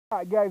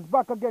Alright guys,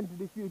 back again to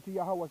the future.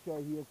 Yahweh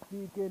Shai here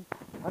speaking.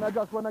 And I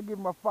just want to give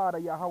my father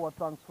Yahweh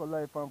thanks for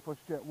life and for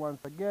strength once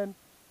again.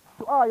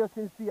 To all your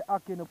sincere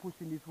acting and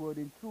pushing this word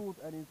in truth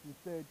and in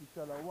sincerity.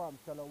 Shalom,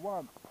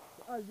 shalom.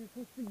 So as you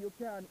can see, you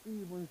can't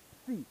even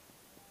see.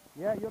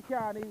 Yeah, you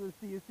can't even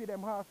see. You see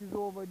them horses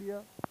over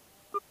there?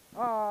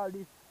 All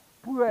this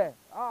spray.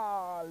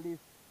 All this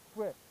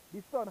spray.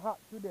 The sun hot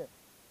today.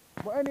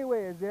 But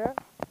anyways, yeah.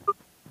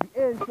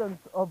 The ancient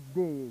of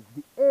days.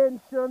 The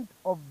ancient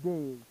of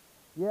days.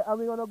 Yeah, and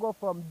we're going to go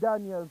from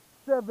Daniel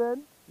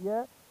 7,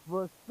 yeah,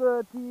 verse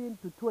 13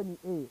 to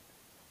 28.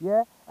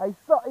 Yeah, I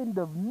saw in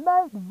the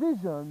night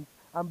visions,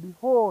 and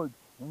behold,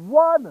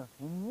 one,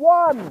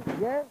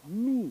 yeah,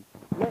 me,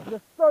 like the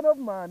Son of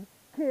Man,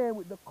 came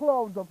with the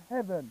clouds of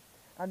heaven,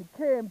 and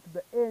came to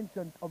the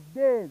Ancient of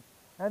Days,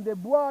 and they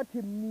brought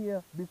him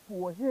near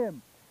before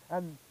him,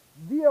 and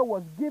there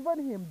was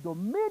given him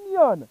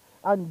dominion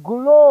and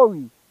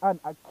glory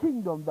and a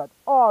kingdom that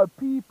all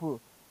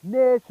people,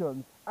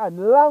 nations,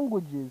 and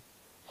languages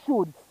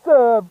should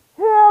serve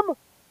him.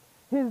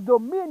 His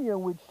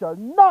dominion which shall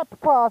not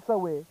pass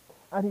away,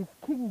 and his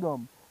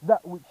kingdom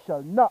that which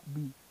shall not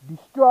be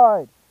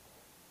destroyed.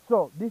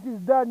 So this is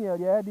Daniel,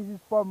 yeah, this is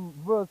from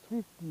verse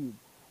 15.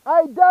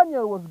 I,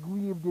 Daniel, was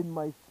grieved in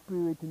my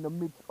spirit in the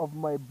midst of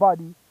my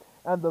body,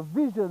 and the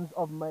visions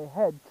of my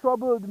head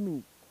troubled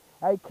me.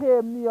 I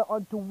came near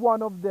unto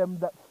one of them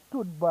that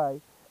stood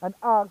by, and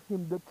asked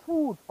him the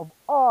truth of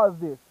all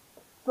this.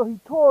 So he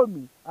told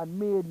me, and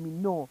made me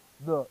know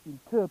the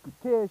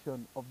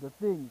interpretation of the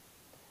things.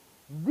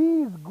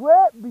 These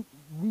great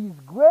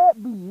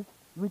beasts,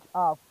 which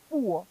are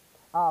four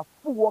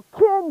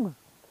kings,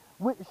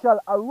 which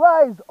shall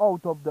arise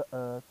out of the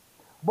earth.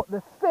 But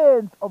the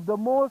saints of the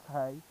Most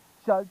High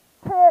shall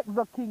take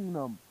the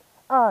kingdom,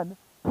 and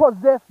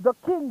possess the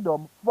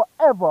kingdom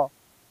forever,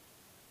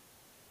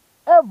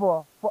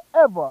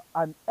 forever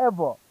and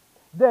ever.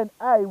 Then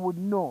I would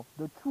know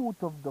the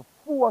truth of the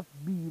fourth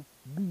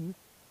beast,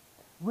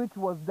 which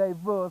was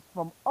diverse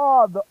from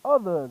all the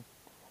others,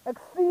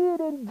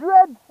 exceeding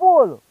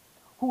dreadful,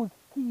 whose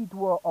teeth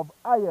were of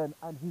iron,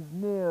 and his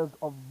nails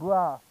of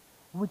brass,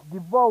 which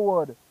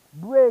devoured,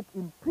 brake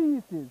in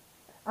pieces,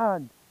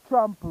 and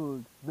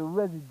trampled the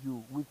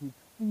residue with his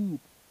feet.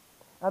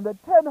 And the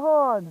 10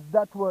 horns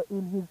that were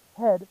in his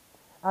head,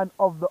 and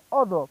of the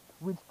other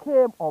which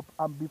came up,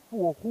 and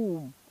before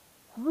whom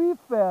 3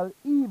 fell,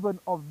 even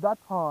of that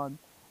horn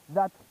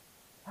that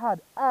had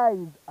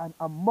eyes and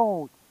a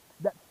mouth,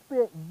 that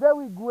spake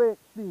very great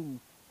things,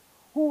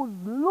 whose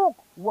look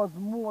was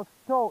more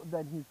stout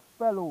than his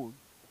fellows.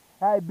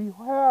 I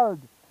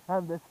beheld,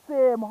 and the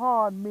same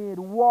horn made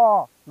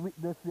war with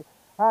the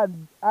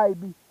and I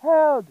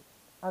beheld,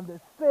 and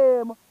the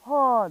same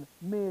horn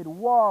made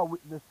war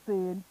with the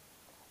saints,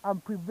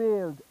 and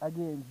prevailed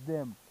against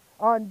them,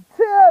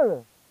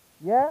 until,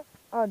 yeah,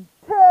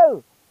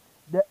 until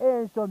the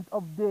Ancient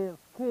of Days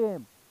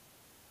came,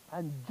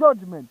 and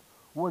judgment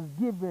was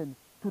given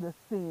to the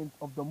saints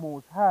of the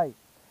Most High.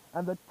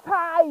 And the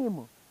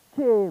time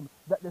came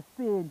that the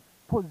saints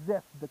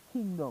possessed the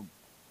kingdom.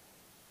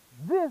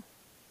 This,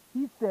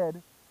 he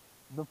said,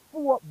 the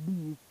fourth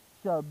beast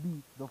shall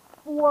be the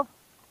fourth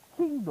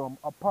kingdom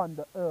upon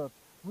the earth,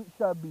 which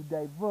shall be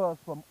diverse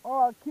from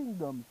all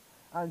kingdoms,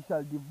 and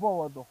shall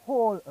devour the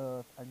whole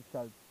earth, and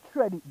shall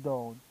tread it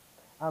down,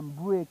 and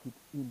break it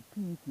in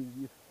pieces.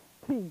 You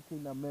stink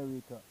in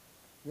America.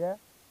 Yeah?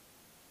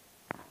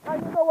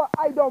 And you know what?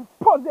 I don't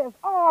possess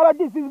all of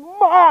this, is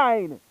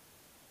mine.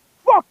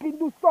 Fucking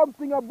do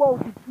something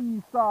about it,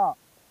 Esau.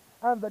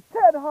 And the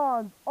 10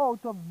 horns out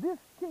of this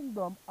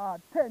kingdom are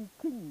 10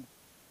 kings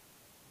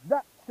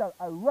that shall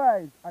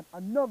arise, and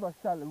another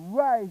shall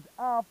rise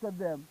after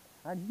them,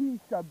 and he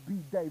shall be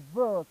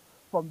diverse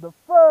from the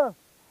first,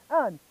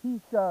 and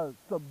he shall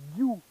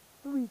subdue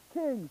 3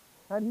 kings,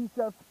 and he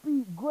shall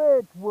speak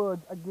great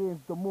words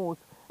against the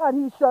Most,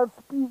 and he shall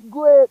speak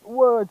great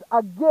words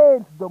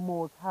against the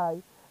Most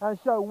High, and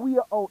shall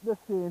wear out the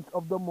saints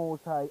of the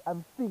Most High,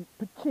 and think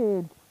to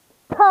change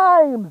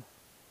times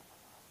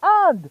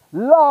and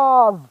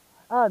laws,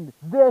 and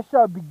they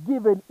shall be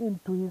given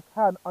into his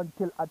hand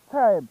until a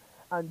time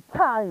and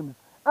times,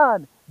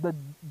 and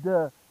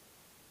the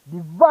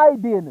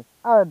dividing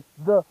and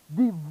the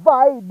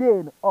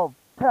dividing of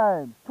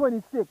times.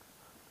 26.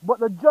 But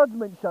the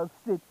judgment shall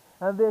sit,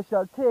 and they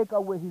shall take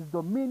away his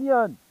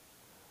dominion.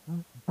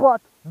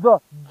 But the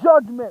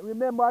judgment,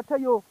 remember I tell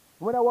you,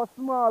 when I was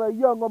smaller,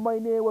 younger, my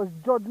name was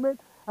Judgment.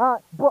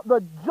 But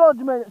the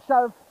judgment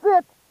shall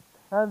sit,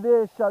 and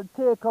they shall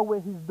take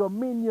away his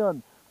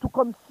dominion, to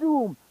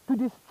consume, to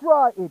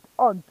destroy it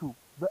unto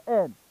the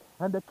end.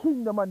 And the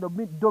kingdom and the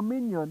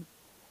dominion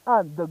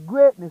and the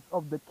greatness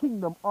of the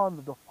kingdom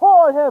under the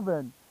whole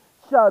heaven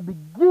shall be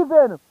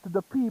given to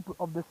the people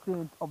of the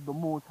saints of the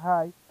Most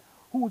High,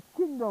 whose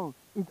kingdom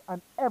is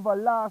an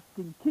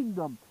everlasting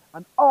kingdom,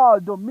 and all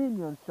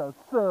dominions shall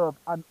serve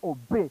and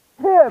obey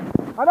him.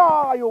 And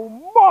all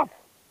you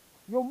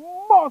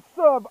must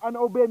serve and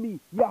obey me,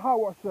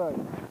 Yahweh Shai.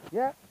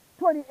 Yeah?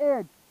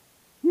 28.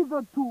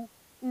 Hitherto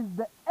is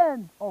the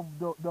end of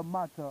the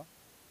matter.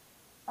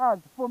 As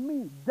for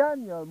me,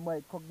 Daniel,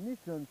 my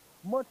cognition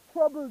much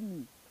troubled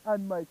me,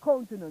 and my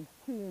countenance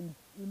changed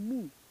in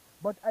me,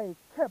 but I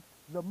kept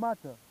the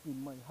matter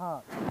in my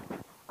heart.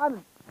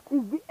 And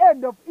it's the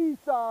end of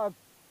Esau's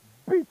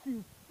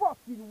bitchy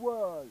fucking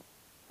world.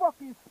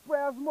 Fucking spray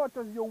as much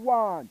as you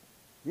want.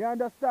 You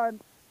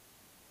understand?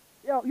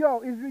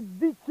 Yo, it's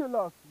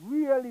ridiculous.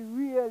 Really,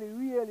 really,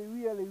 really,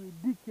 really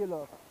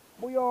ridiculous.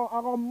 But yo,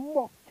 I'm gonna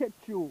mock catch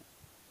you.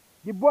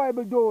 The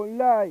Bible don't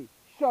lie.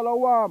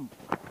 Shalom.